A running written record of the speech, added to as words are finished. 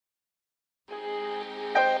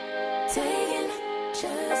Hey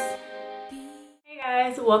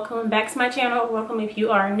guys, welcome back to my channel. Welcome if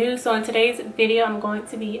you are new. So in today's video I'm going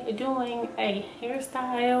to be doing a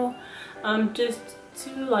hairstyle, just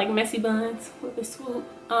two like messy buns with a swoop.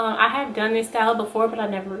 I have done this style before but I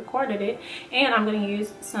never recorded it, and I'm going to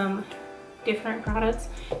use some different products.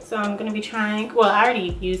 So I'm going to be trying, well, I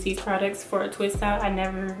already used these products for a twist out. I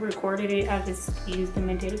never recorded it, I just used them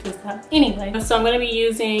and did a twist out anyway. So I'm going to be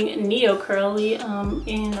using neocurly,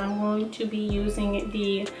 and I'm going to be using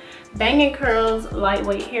the Bang & Curls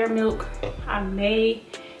lightweight hair milk. I may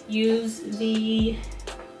use the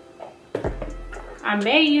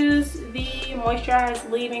moisturized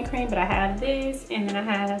leave-in cream, but I have this, and then I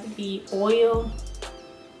have the oil,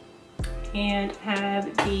 and have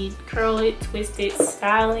the Curl It Twisted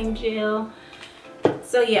styling gel.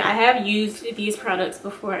 So yeah, I have used these products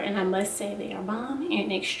before and I must say they are bomb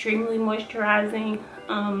and extremely moisturizing.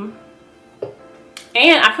 And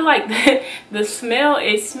I feel like the smell,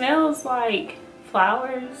 it smells like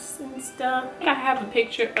flowers and stuff. I have a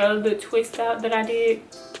picture of the twist out that I did.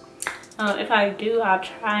 If I do, I'll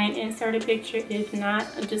try and insert a picture. If not,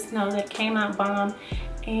 just know that it came out bomb,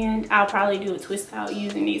 and I'll probably do a twist out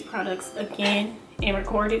using these products again and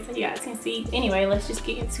record it so you guys can see. Anyway, let's just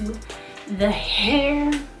get into the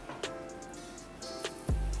hair.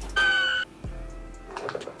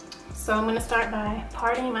 So I'm gonna start by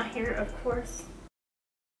parting my hair, of course.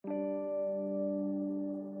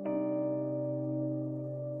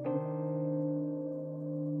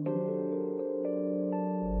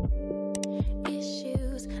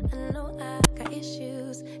 Issues, I know I got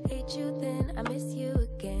issues. Hate you then I miss you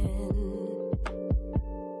again.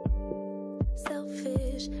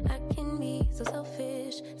 Selfish, I can be so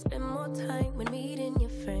selfish. Spend more time when meeting your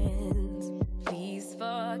friends. Please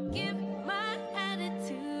forgive my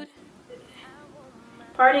attitude.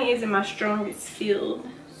 Parting isn't my strongest field,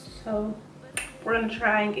 so we're gonna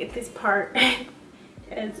try and get this part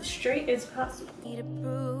as straight as possible. Need to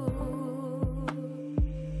prove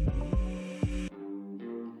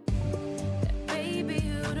that baby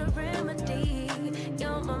you the remedy.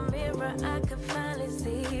 You're my mirror, I can finally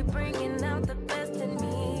see, bringing out the best in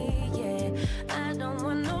me. Yeah, I don't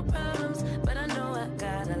want no problems, but I know I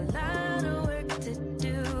got a lot of work to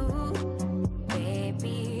do.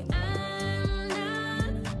 Baby, I'm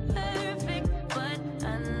not perfect, but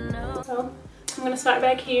I know. So I'm gonna start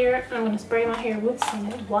back here. I'm gonna spray my hair with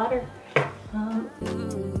some water.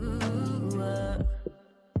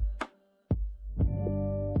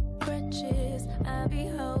 Crutches, I be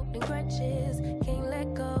holding crutches, can't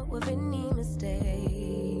let go of any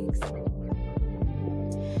mistakes.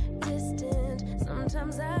 Distant,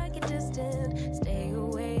 sometimes I get distant, stay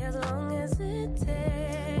away as long as it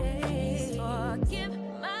takes. Forgive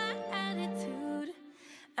my attitude,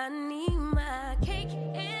 I need my cake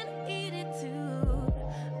and eat it too,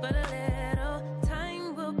 but a little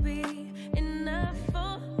time will be enough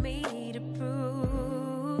for me to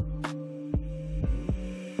prove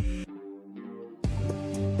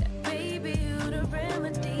that baby you the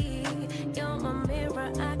remedy. You're my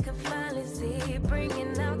mirror, I can finally see,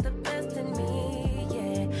 bringing out the best in me.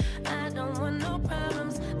 Yeah, I don't want no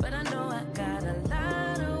problems, but I know I got a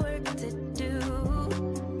lot of work to do.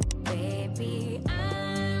 Baby,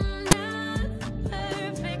 I'm not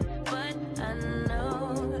perfect, but I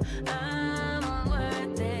know I'm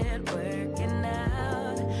worth it, working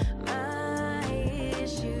out my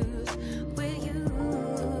issues with you,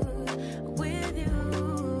 with you.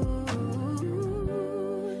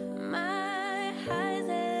 My highs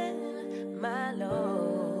and my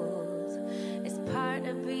lows, it's part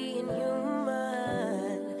of being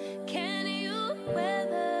human. Can you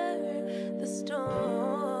weather the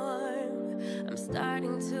storm? I'm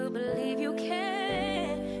starting to believe you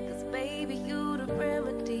can, 'cause baby you the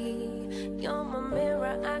remedy. You're my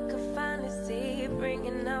mirror, I can finally see,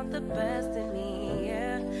 bringing out the best in me.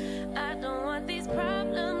 Yeah, I don't want these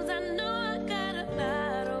problems, I know I got a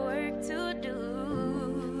lot of work to do.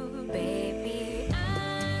 Baby,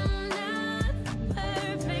 I'm not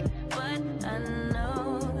perfect, but I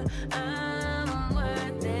know I'm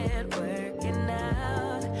worth it, working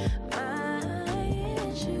out my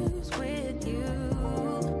issues with you,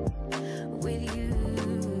 with you.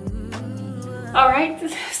 All right,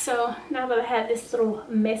 so now that I have this little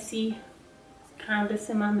messy, kind of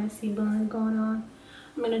semi-messy bun going on,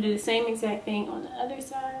 I'm gonna do the same exact thing on the other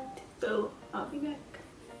side. So I'll be back.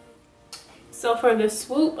 So for the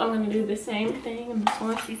swoop, I'm gonna do the same thing. I'm just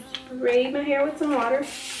going to spray my hair with some water.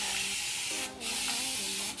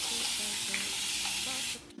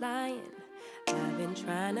 Lying, I've been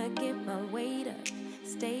trying to get my weight up,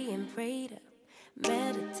 staying prayed up,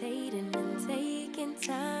 meditating and taking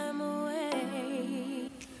time away.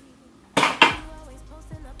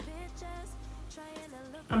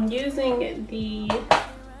 I'm using the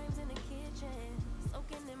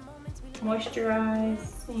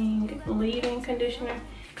moisturizing leave-in conditioner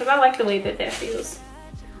because I like the way that that feels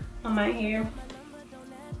on my hair.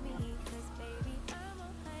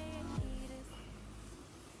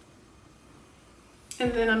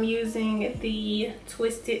 And then I'm using the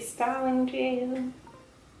Twisted Styling Gel.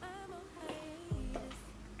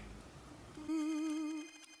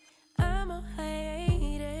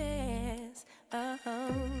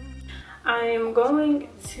 I am going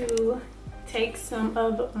to take some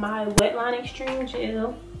of my Wetline Extreme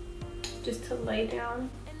Gel just to lay down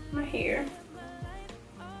my hair.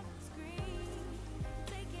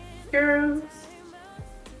 Girls.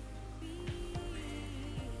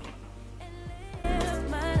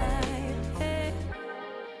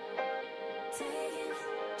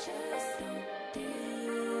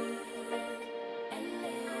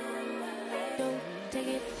 Take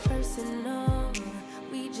it personal,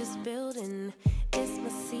 we just building. It's my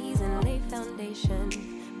season, lay foundation,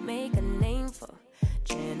 make a name for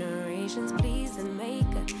generations. Please and make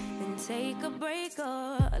a, then take a break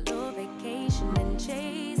or a little vacation and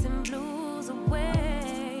chasing blues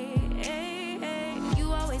away.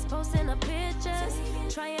 You always posting up pictures,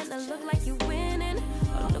 trying to look like you winning,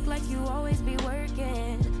 or look like you always be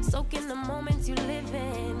working, soaking the moments you live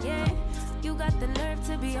in. Yeah, you got the nerve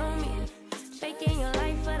to be on me. Faking your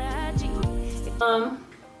life for the IG.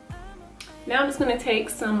 Now I'm just gonna take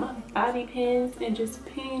some bobby pins and just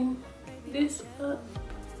pin this up.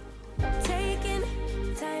 Taking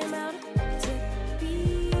time out to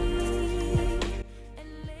be.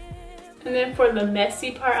 And then for the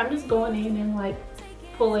messy part, I'm just going in and like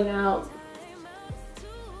pulling out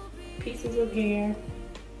pieces of hair.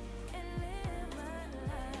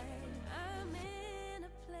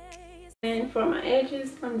 And for my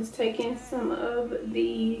edges, I'm just taking some of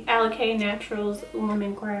the Alakay Naturals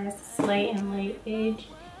Lemongrass Slay and Lay Edge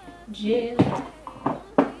Gel.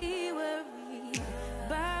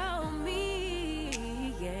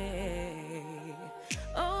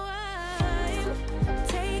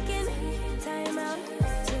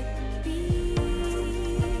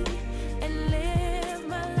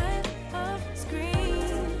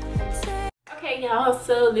 Okay, y'all,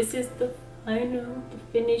 so this is the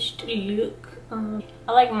finished look.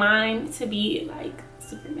 I like mine to be like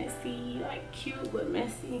super messy, like cute but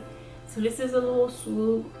messy. So this is a little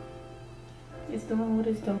swoop. It's doing what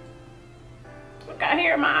it's doing. Look out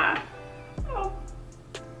here, my eye. Oh,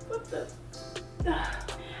 what the?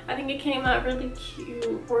 I think it came out really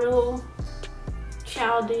cute, real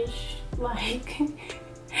childish. Like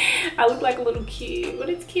I look like a little kid, but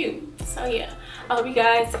it's cute. So yeah, I hope you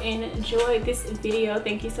guys enjoyed this video.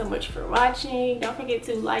 Thank you so much for watching. Don't forget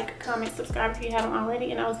to like, comment, subscribe if you haven't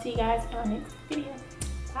already, and I will see you guys in our next video.